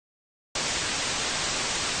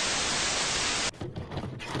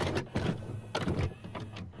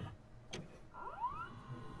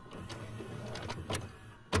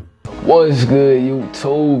What's good,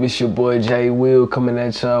 YouTube? It's your boy JWILL coming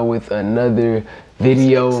at y'all with another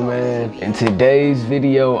video, man. In today's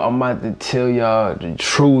video, I'm about to tell y'all the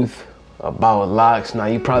truth about Locs. Now,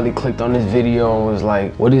 you probably clicked on this video and was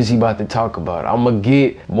like, what is he about to talk about? I'm gonna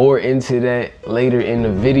get more into that later in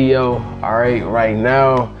the video. All right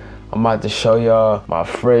now, I'm about to show y'all my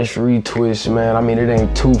fresh retwist, man. I mean, it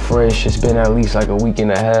ain't too fresh. It's been at least like a week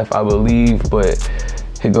and a half, I believe, but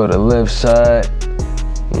here go the left side.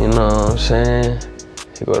 You know what I'm saying?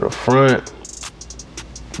 You go to the front,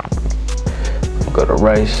 go to the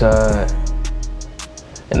right side.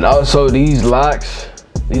 And also these Locs,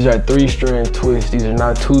 these are 3-strand twists. These are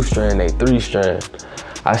not 2-strand, they 3-strand.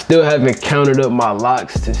 I still haven't counted up my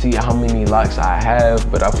Locs to see how many Locs I have,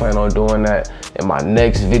 but I plan on doing that in my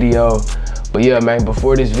next video. But yeah, man,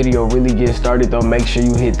 before this video really gets started though, make sure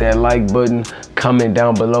you hit that like button, comment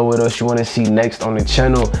down below what else you want to see next on the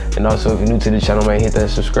channel. And also, if you're new to the channel, man, hit that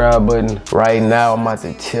subscribe button. Right now, I'm about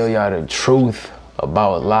to tell y'all the truth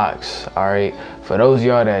about Locs, all right? For those of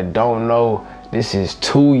y'all that don't know, this is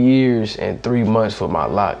 2 years and 3 months for my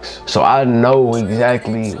Locs. So I know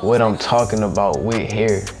exactly what I'm talking about with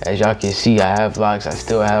hair. As y'all can see, I have Locs, I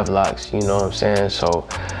still have Locs, you know what I'm saying? So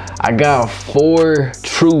I got 4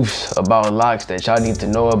 truths about Locs that y'all need to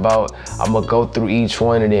know about. I'm gonna go through each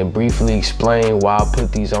one and then briefly explain why I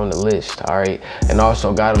put these on the list, all right? And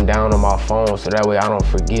also got them down on my phone so that way I don't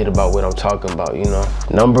forget about what I'm talking about, you know?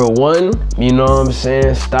 Number 1, you know what I'm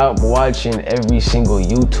saying? Stop watching every single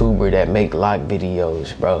YouTuber that make Loc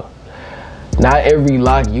videos, bro. Not every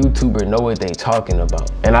Loc YouTuber know what they talking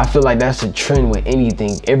about. And I feel like that's a trend with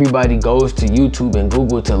anything. Everybody goes to YouTube and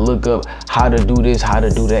Google to look up how to do this, how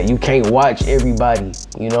to do that. You can't watch everybody,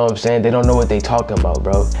 you know what I'm saying? They don't know what they talking about,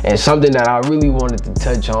 bro. And something that I really wanted to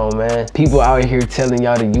touch on, man. People out here telling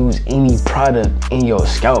y'all to use any product in your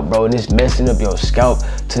scalp, bro. And it's messing up your scalp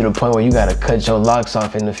to the point where you gotta cut your Locs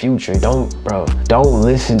off in the future. Don't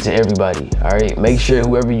listen to everybody, all right? Make sure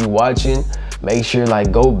whoever you watching, make sure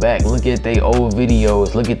like go back, look at their old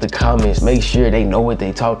videos, look at the comments, make sure they know what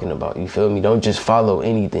they talking about, you feel me? Don't just follow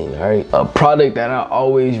anything, all right? A product that I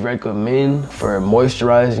always recommend for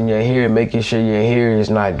moisturizing your hair, making sure your hair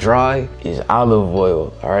is not dry, is olive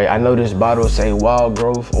oil, all right? I know this bottle say wild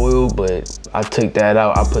growth oil, but I took that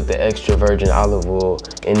out. I put the extra virgin olive oil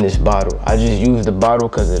in this bottle. I just use the bottle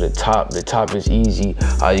because of the top. The top is easy.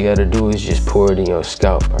 All you gotta do is just pour it in your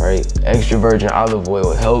scalp, all right? Extra virgin olive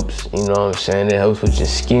oil helps, you know what I'm saying? It helps with your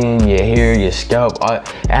skin, your hair, your scalp.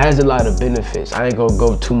 It has a lot of benefits. I ain't gonna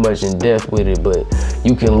go too much in depth with it, but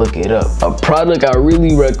you can look it up. A product I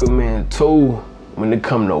really recommend too, when it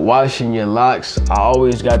comes to washing your Locs, I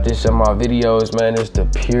always got this in my videos, man. It's the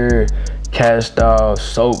Pure Cast-Off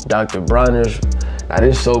Soap, Dr. Bronner's. Now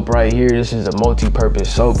this soap right here, this is a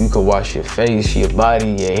multi-purpose soap. You can wash your face, your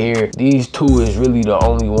body, your hair. These 2 is really the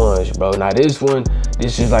only ones, bro. Now this one,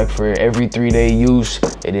 this is like for every 3-day use.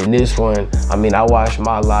 And then this one, I mean, I wash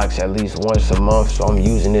my Locs at least once a month, so I'm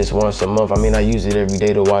using this once a month. I mean, I use it every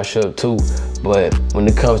day to wash up too. But when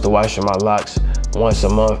it comes to washing my Locs, once a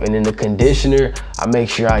month. And then the conditioner, I make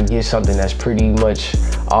sure I get something that's pretty much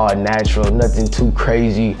all natural, nothing too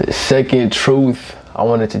crazy. The second truth I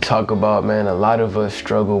wanted to talk about, man, a lot of us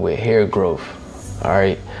struggle with hair growth, all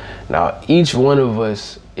right? Now, each one of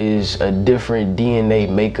us is a different DNA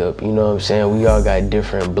makeup, you know what I'm saying? We all got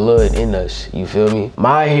different blood in us, you feel me?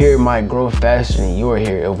 My hair might grow faster than your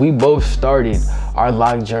hair. If we both started our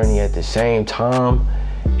Loc journey at the same time,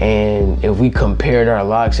 and if we compared our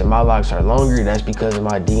Locs and my Locs are longer, that's because of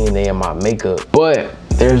my DNA and my makeup. But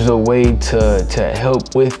there's a way to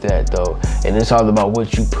help with that though. And it's all about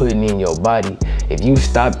what you putting in your body. If you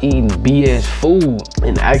stop eating BS food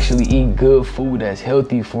and actually eat good food that's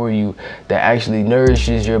healthy for you, that actually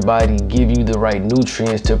nourishes your body, give you the right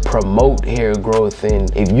nutrients to promote hair growth.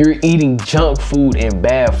 And if you're eating junk food and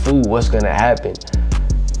bad food, what's gonna happen?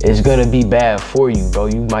 It's gonna be bad for you, bro.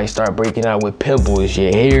 You might start breaking out with pimples,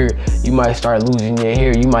 your hair, you might start losing your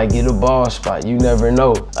hair, you might get a bald spot, you never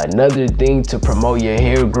know. Another thing to promote your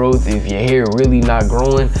hair growth, if your hair really not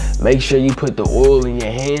growing, make sure you put the oil in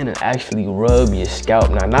your hand and actually rub your scalp.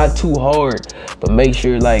 Now, not too hard, but make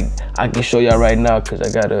sure, like, I can show y'all right now because I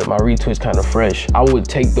got my retwist kind of fresh. I would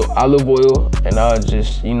take the olive oil and I'll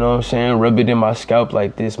just, you know what I'm saying, rub it in my scalp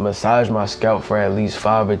like this, massage my scalp for at least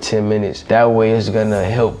 5 or 10 minutes. That way it's gonna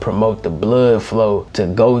help promote the blood flow to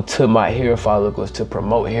go to my hair follicles to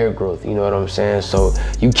promote hair growth, you know what I'm saying? So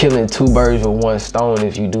you killing 2 birds with 1 stone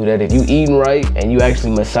if you do that. If you eating right and you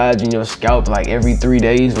actually massaging your scalp like every 3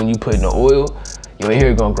 days when you put in the oil, your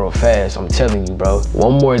hair gonna grow fast. I'm telling you, bro.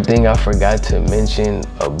 One more thing I forgot to mention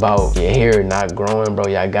about your hair not growing, bro.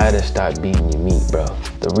 Y'all gotta stop beating your meat, bro.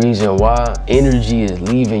 The reason why, energy is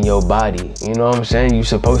leaving your body. You know what I'm saying? You're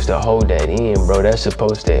supposed to hold that in, bro. That's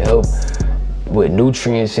supposed to help with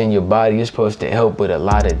nutrients in your body. It's supposed to help with a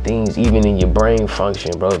lot of things, even in your brain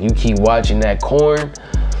function, bro. If you keep watching that corn,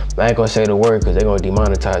 I ain't gonna say the word because they're gonna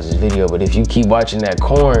demonetize this video, but if you keep watching that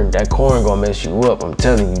corn gonna mess you up. I'm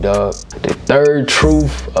telling you, dog. The third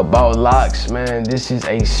truth about locks, man, this is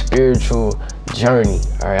a spiritual journey.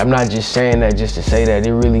 All right, I'm not just saying that just to say that.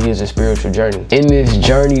 It really is a spiritual journey. In this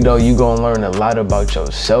journey though, you're gonna learn a lot about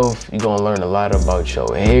yourself. You're gonna learn a lot about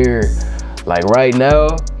your hair. Like right now,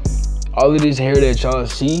 all of this hair that y'all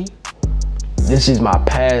see, this is my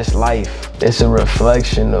past life. It's a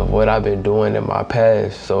reflection of what I've been doing in my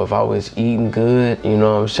past. So if I was eating good, you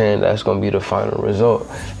know what I'm saying, that's gonna be the final result.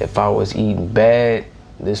 If I was eating bad,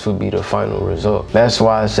 this would be the final result. That's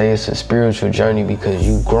why I say it's a spiritual journey, because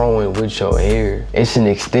you growing with your hair. It's an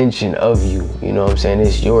extension of you, you know what I'm saying?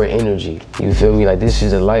 It's your energy, you feel me? Like, this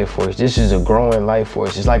is a life force. This is a growing life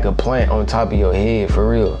force. It's like a plant on top of your head, for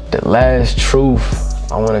real. The last truth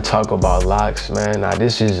I want to talk about locks, man. Now,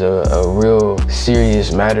 this is a real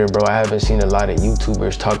serious matter, bro. I haven't seen a lot of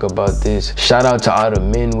YouTubers talk about this. Shout out to all the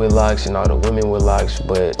men with locks and all the women with locks,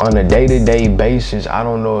 but on a day-to-day basis, I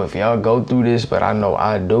don't know if y'all go through this, but I know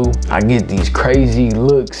I do. I get these crazy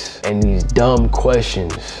looks and these dumb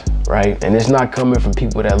questions, right? And it's not coming from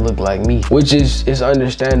people that look like me, which is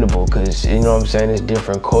understandable, because, you know what I'm saying, it's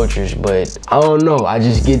different cultures, but I don't know. I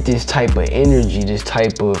just get this type of energy, this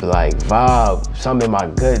type of like vibe, something in my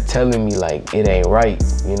gut telling me like it ain't right,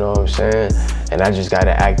 you know what I'm saying? And I just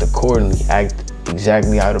gotta act accordingly, act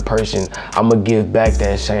exactly how the person, I'ma give back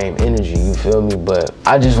that same energy, you feel me? But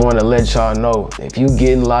I just wanna let y'all know, if you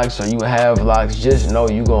getting locks or you have locks, just know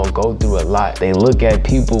you gonna go through a lot. They look at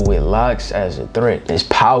people with locks as a threat. It's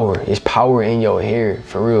power in your hair,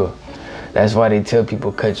 for real. That's why they tell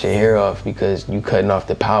people cut your hair off, because you cutting off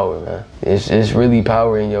the power, man. It's really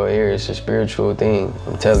power in your hair. It's a spiritual thing,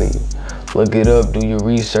 I'm telling you. Look it up, do your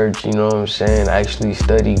research, you know what I'm saying? Actually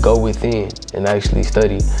study, go within and actually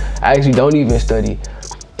study. Actually, don't even study.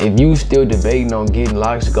 If you still debating on getting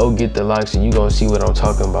locks, go get the locks and you gonna see what I'm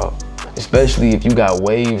talking about. Especially if you got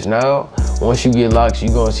waves now, once you get locks, you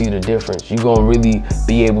gonna see the difference. You gonna really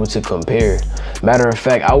be able to compare. Matter of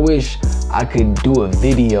fact, I wish I could do a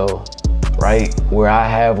video, right, where I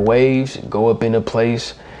have waves, go up in a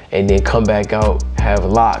place, and then come back out, have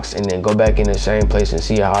locks, and then go back in the same place and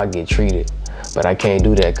see how I get treated. But I can't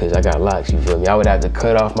do that because I got locks, you feel me? I would have to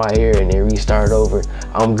cut off my hair and then restart over.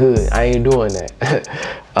 I'm good, I ain't doing that.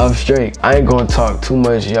 I'm straight. I ain't gonna talk too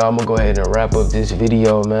much, y'all. I'm gonna go ahead and wrap up this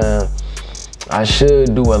video, man. I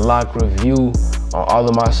should do a lock review on all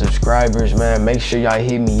of my subscribers, man. Make sure y'all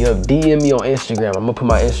hit me up. DM me on Instagram. I'm gonna put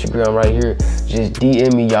my Instagram right here. Just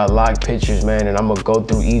DM me y'all lock pictures, man, and I'm gonna go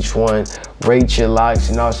through each one, rate your locks,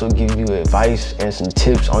 and also give you advice and some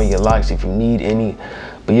tips on your locks if you need any.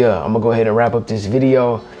 But yeah, I'm gonna go ahead and wrap up this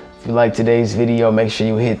video. If you like today's video, make sure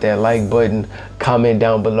you hit that like button. Comment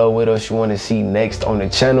down below what else you want to see next on the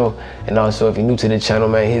channel. And also, if you're new to the channel,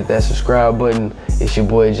 man, hit that subscribe button. It's your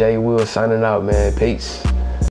boy JWILL signing out, man. Peace.